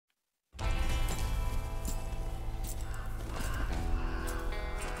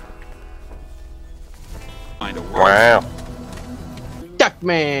find a world. Wow.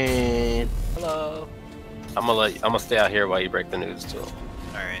 Duckman. Hello. I'm gonna stay out here while you break the news to him.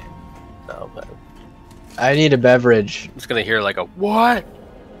 Alright. No, but I need a beverage. I'm just gonna hear like a what?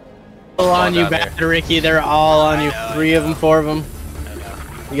 All on you, down bad Ricky. They're all on you. know, 3 of them, 4 of them. I know.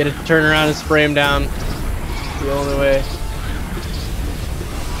 You gotta turn around and spray them down. The only way.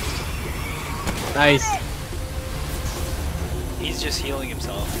 Nice. He's just healing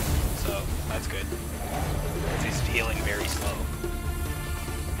himself, so that's good. He's healing very slow.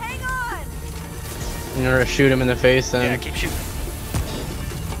 Hang on! You're gonna shoot him in the face then. Yeah, keep shooting.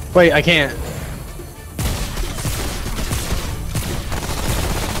 Wait, I can't.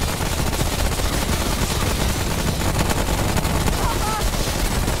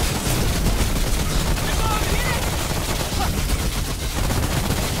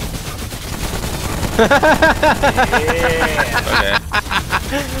 Yeah.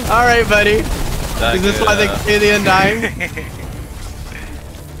 Okay. Alright, buddy. Not Is this good, why they say the undying?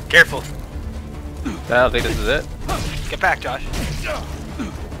 Careful. I don't think this is it. Get back, Josh.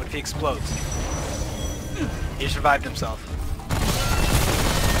 What if he explodes? He survived himself.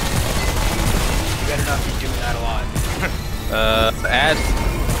 You better not be doing that a lot. Ads.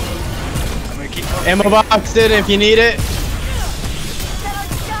 I'm gonna keep going. Ammo box it if you need it. Set on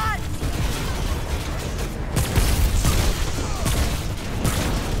shot!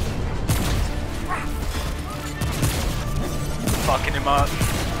 Fucking him up.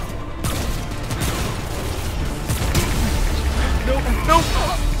 Nope, nope.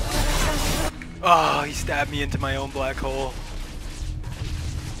 Oh, he stabbed me into my own black hole.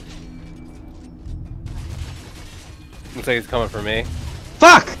 Looks like he's coming for me.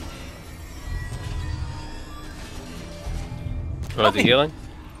 Fuck! Oh, is he healing?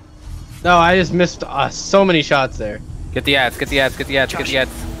 No, I just missed so many shots there. Get the ads, get the ads, get the ads, get the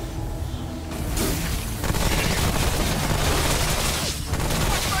ads.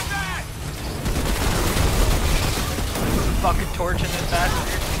 Fucking torching this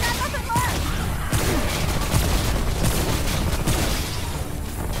bastard.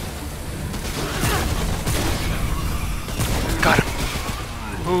 Got him.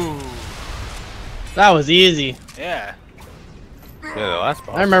 Ooh. That was easy. Yeah. Yeah, the last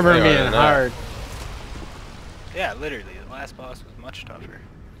boss. I remember was it way harder being than that. hard. Yeah, literally. The last boss was much tougher.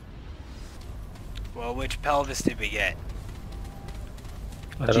 Well, which pelvis did we get?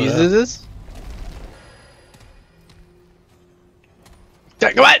 I don't know. Jesus is?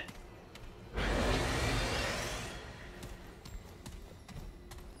 What?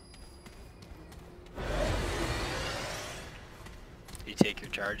 You take your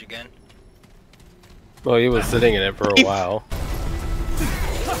charge again? Well, he was sitting in it for a while.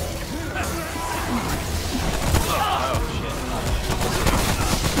 Oh shit.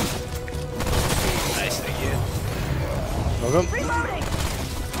 Nice, thank you. Welcome. Reloading!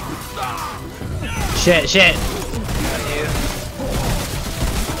 Shit, shit. Got you.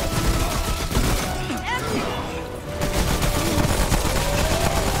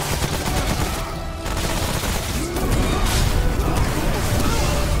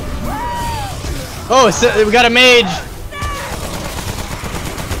 Oh, so we got a mage.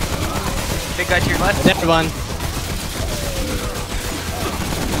 Big guy to your left. Dead one.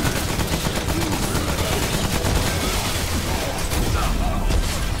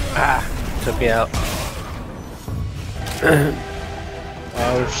 Ah, took me out.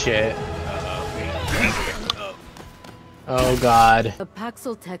 Oh shit. Oh. Oh god. A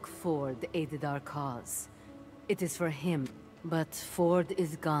Paxel-Tech Ford aided our cause. It is for him, but Ford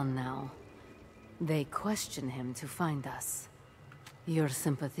is gone now. They question him to find us. Your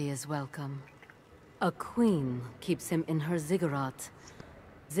sympathy is welcome. A queen keeps him in her ziggurat.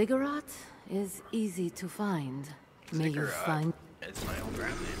 Ziggurat is easy to find. May you Ziggurat. find... It's my old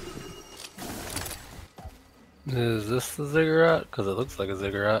brand name. Is this the ziggurat? Because it looks like a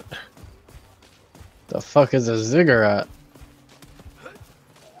ziggurat. The fuck is a ziggurat?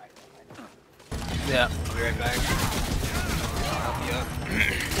 Yeah. I'll be right back. I'll help you up.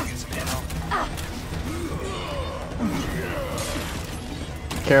 Get some ammo.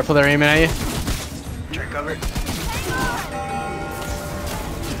 Careful, they're aiming at you. Try cover.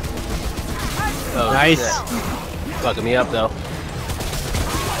 Oh, Nice. shit. Fucking me up though.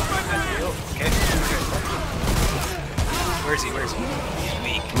 Okay. Where's he? Where's he? He's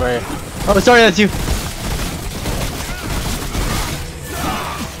weak. I'm right here. Oh, sorry, that's you.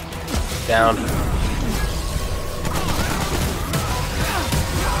 Down.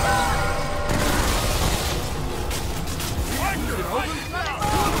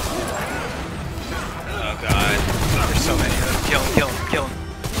 Oh god. There's so many of them. Kill him, kill him, kill him.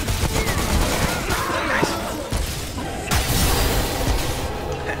 Nice.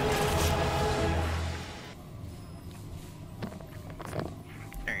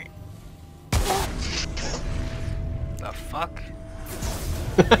 fuck?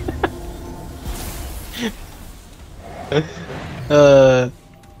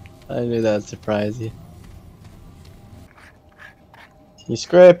 I knew that'd surprise you. You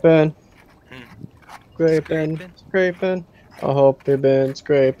scraping, scraping, Scraping. scraping. I hope you've been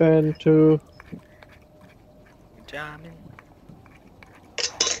scraping too. Jamming.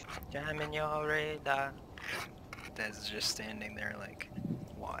 Jamming your radar. Dez is just standing there like,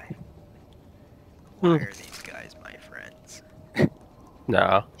 why? Why are these guys my friends?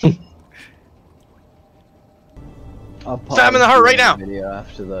 No. I'll Stab him in the heart right now! Video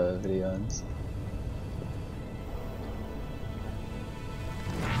after the video ends.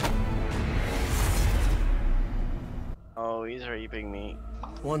 Oh, he's raping me.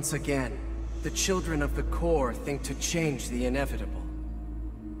 Once again, the children of the core think to change the inevitable.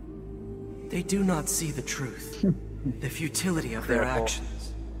 They do not see the truth, the futility of their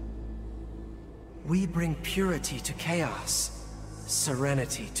actions. We bring purity to chaos,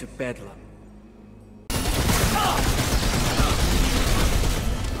 serenity to bedlam.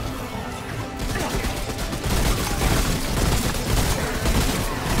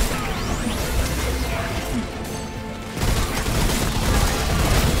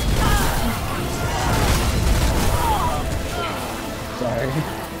 Sorry.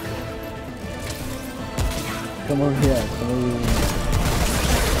 Come over here. Come over here.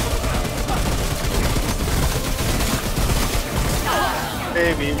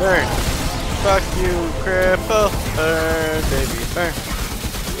 Baby burn. Fuck you, cripple. Burn, baby burn.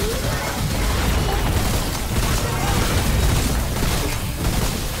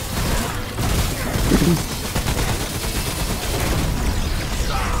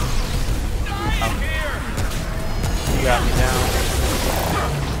 You got me down.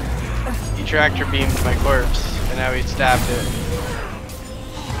 He tractor beamed my corpse, and now he stabbed it.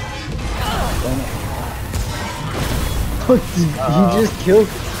 What, did you just kill?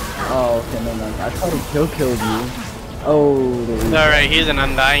 Oh, okay, no, no. I thought he killed you. Oh, there we go. Alright, he's an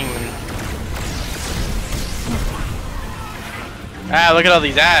undying one. Ah, look at all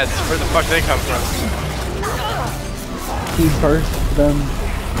these ads. Where the fuck do they come from? He burst them.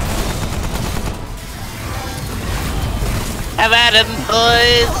 Have at him,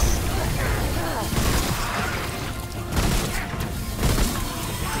 boys!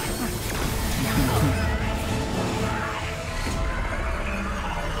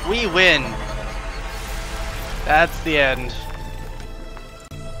 We win. That's the end.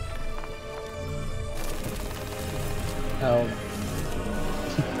 Oh.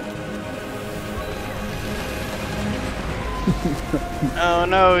 Oh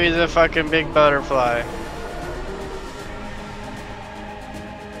no, he's a fucking big butterfly.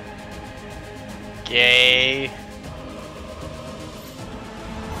 Gay.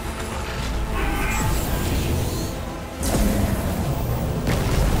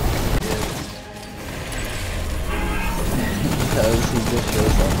 Because he just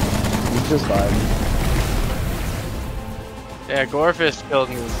shows up. He's just vibing. Yeah, Gorefist killed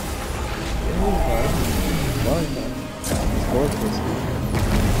me. Yeah, he's vibing. Why not? He's gorgeous, dude.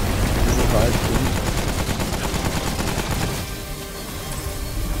 He's a vibe, dude.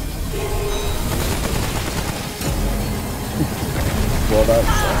 Well, that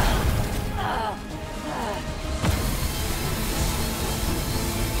sucks.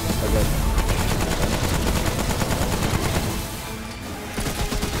 Okay.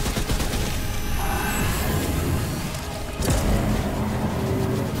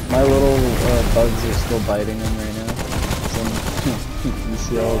 My little bugs are still biting him right now. So you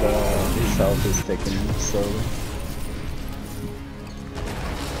see all his health is ticking slowly.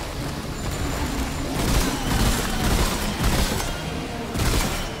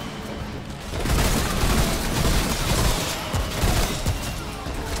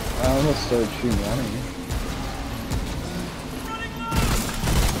 I almost started shooting at him.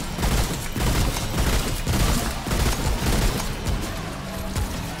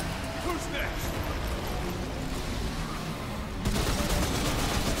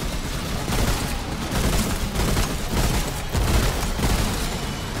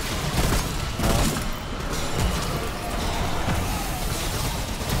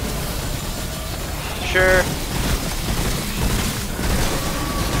 Sure.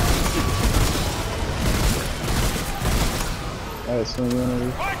 Alright, so we're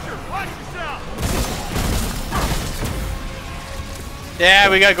gonna Yeah,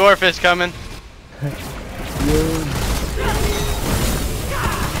 we got Gorefist coming.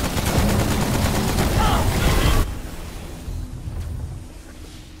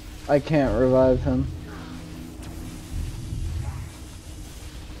 I can't revive him.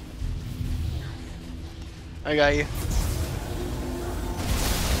 I got you.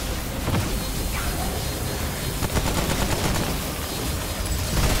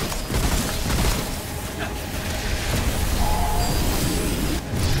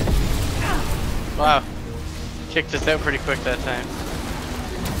 Wow. Kicked us out pretty quick that time.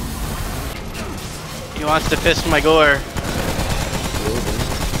 He wants to fist my gore.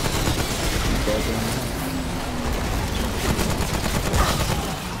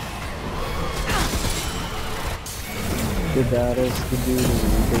 Good battles, good doodle,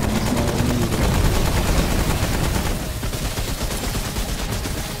 big and small needle.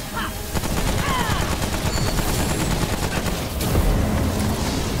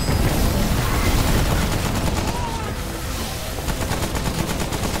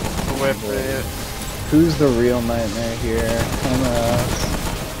 Whip it. Who's the real nightmare here? Him or us?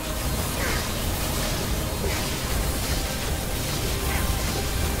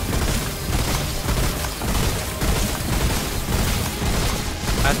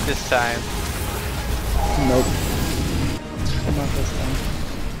 Not this time. Nope. Not this time.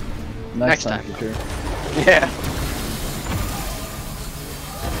 Next time. For sure. Yeah.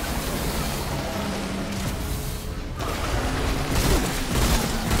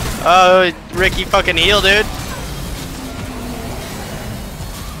 Oh, Ricky fucking heal, dude.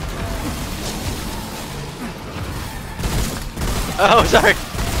 Oh, sorry.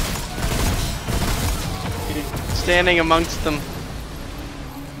 Standing amongst them.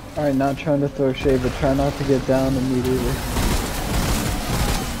 Alright, not trying to throw shade, but try not to get down immediately.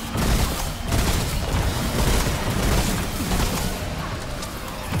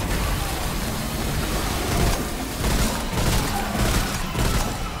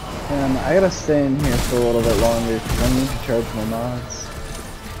 Man, I gotta stay in here for a little bit longer because I need to charge my mods.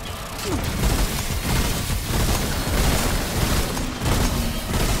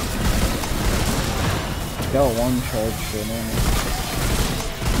 Got one charge for now.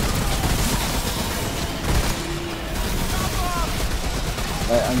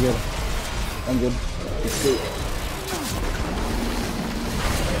 Alright, I'm good. I'm good. Let's go.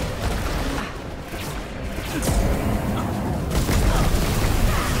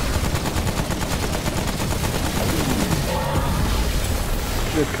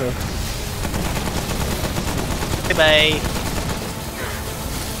 Good cook. Bye-bye.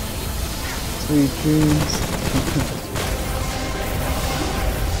 Sweet dreams.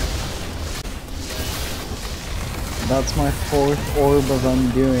 That's my 4th orb of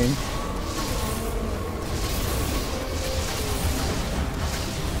undoing.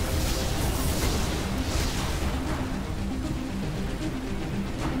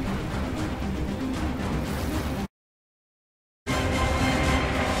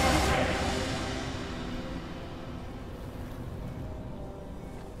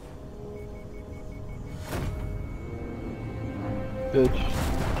 Bitch.